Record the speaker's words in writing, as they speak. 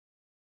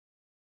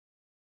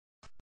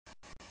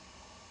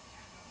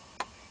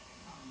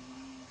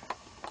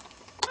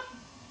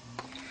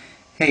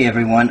Hey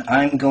everyone,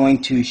 I'm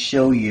going to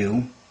show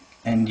you,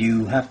 and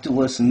you have to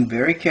listen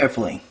very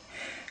carefully,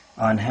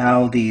 on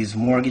how these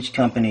mortgage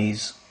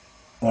companies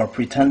or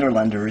pretender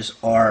lenders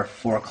are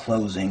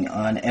foreclosing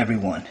on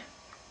everyone.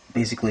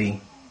 Basically,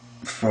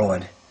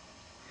 fraud.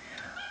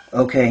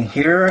 Okay,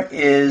 here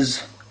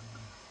is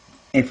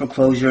a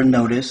foreclosure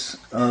notice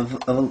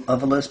of a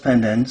lis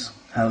pendens,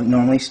 how it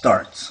normally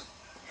starts.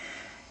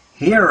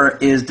 Here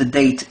is the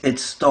date it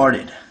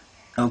started.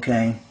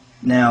 Okay,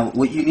 now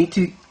what you need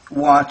to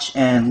watch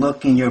and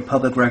look in your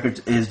public records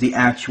is the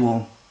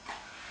actual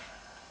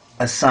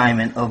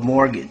assignment of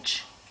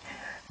mortgage.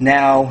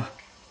 Now,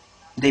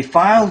 they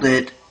filed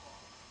it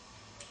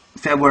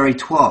February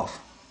 12th,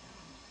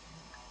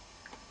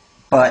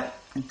 but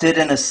did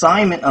an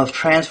assignment of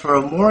transfer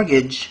of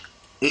mortgage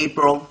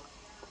April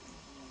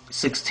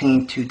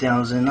 16,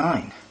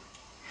 2009.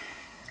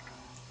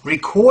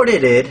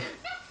 Recorded it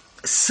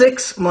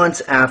 6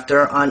 months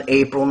after on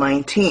April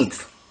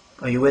 19th.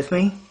 Are you with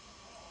me?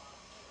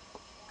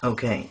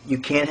 Okay, you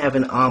can't have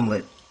an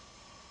omelet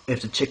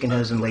if the chicken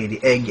hasn't laid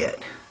the egg yet.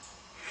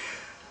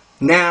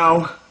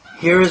 Now,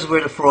 here is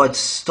where the fraud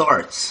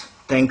starts,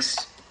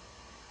 thanks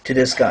to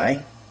this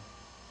guy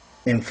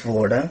in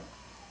Florida.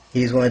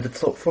 He's one of the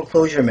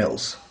foreclosure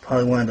mills,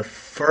 probably one of the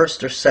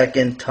first or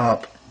second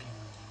top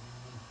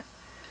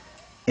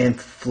in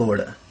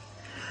Florida.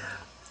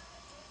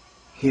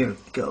 Here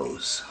it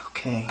goes,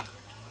 okay.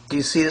 Do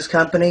you see this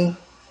company?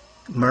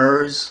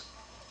 MERS,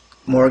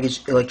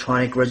 Mortgage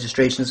Electronic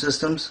Registration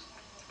Systems.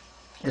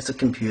 It's a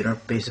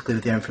computer, basically,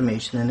 with their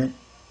information in it.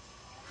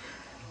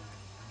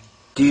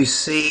 Do you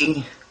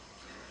see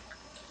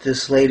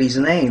this lady's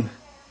name?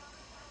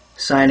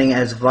 Signing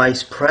as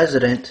Vice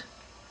President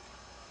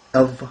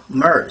of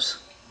MERS.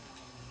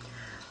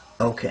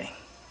 Okay.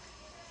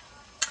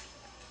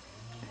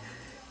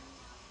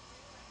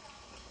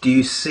 Do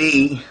you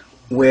see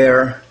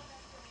where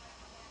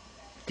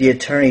the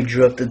attorney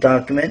drew up the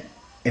document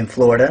in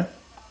Florida?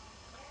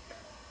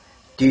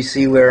 Do you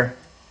see where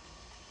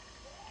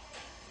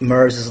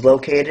MERS is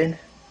located?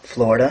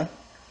 Florida.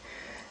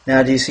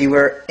 Now, do you see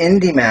where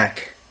IndyMac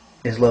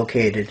is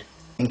located?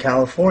 In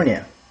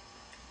California.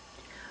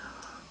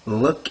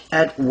 Look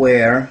at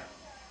where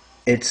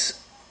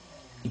it's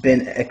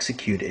been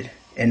executed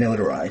and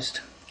notarized.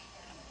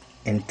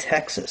 In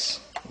Texas,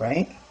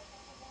 right?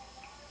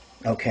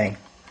 Okay.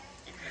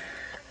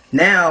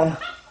 Now,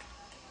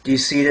 do you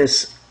see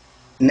this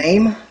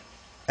name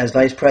as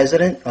Vice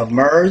President of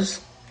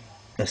MERS?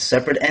 A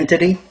separate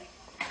entity.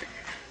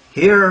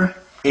 Here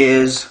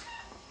is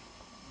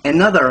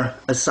another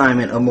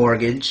assignment of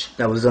mortgage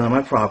that was done on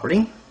my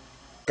property.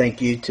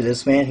 Thank you to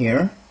this man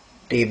here,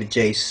 David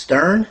J.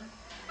 Stern.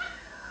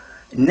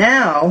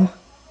 Now,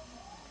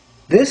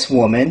 this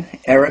woman,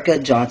 Erica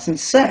Johnson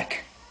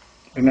Seck,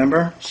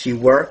 remember, she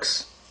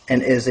works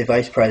and is a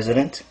vice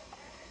president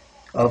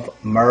of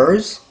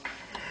MERS.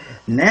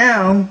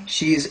 Now,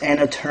 she's an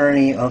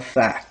attorney of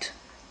fact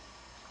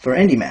for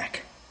IndyMac.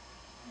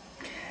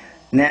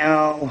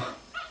 Now,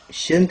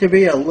 shouldn't there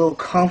be a little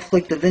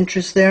conflict of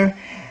interest there?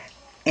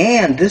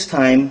 And this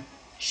time,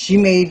 she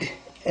made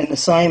an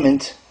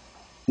assignment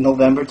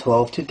November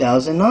 12,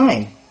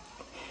 2009.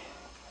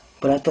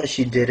 But I thought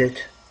she did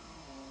it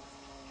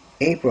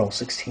April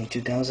 16,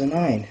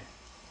 2009.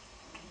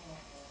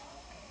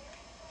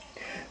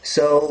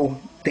 So,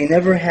 they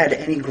never had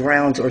any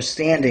grounds or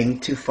standing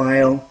to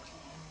file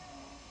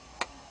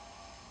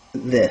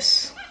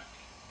this.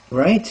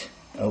 Right?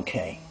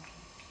 Okay.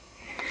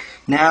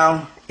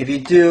 Now, if you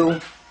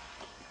do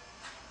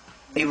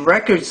a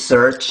record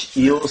search,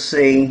 you'll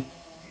see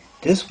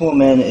this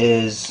woman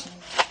is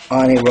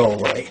on a roll,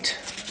 right?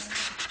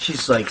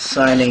 She's like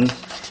signing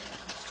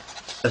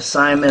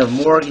assignment of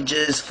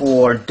mortgages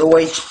for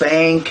Deutsche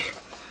Bank,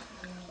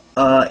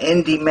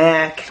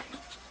 IndyMac,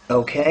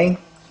 okay?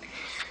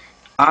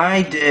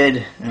 I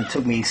did, and it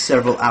took me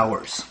several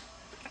hours,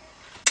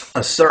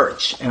 a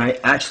search, and I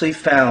actually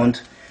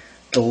found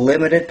the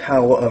limited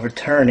power of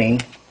attorney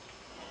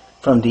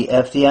from the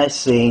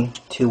FDIC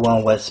to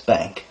One West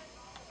Bank.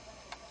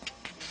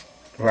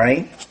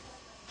 Right?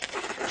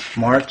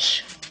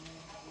 March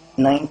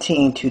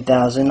 19,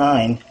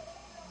 2009,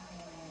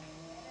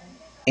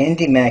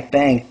 IndyMac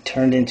Bank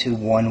turned into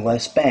One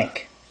West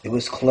Bank. It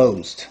was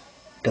closed.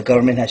 The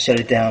government had shut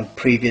it down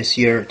previous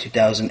year,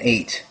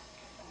 2008.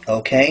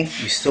 Okay?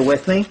 You still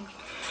with me?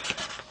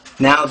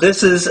 Now,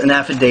 this is an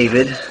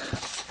affidavit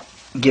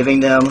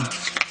giving them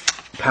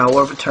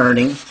power of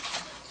attorney,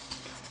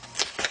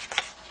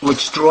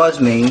 which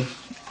draws me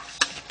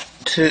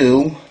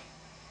to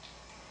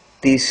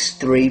these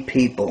three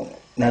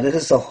people. Now, this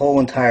is the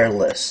whole entire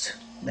list,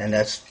 and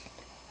that's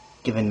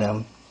giving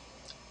them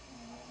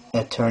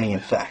attorney in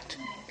fact.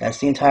 That's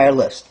the entire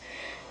list.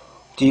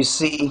 Do you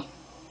see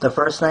the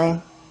first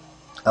name?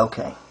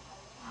 Okay.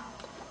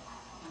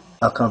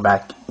 I'll come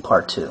back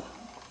part 2.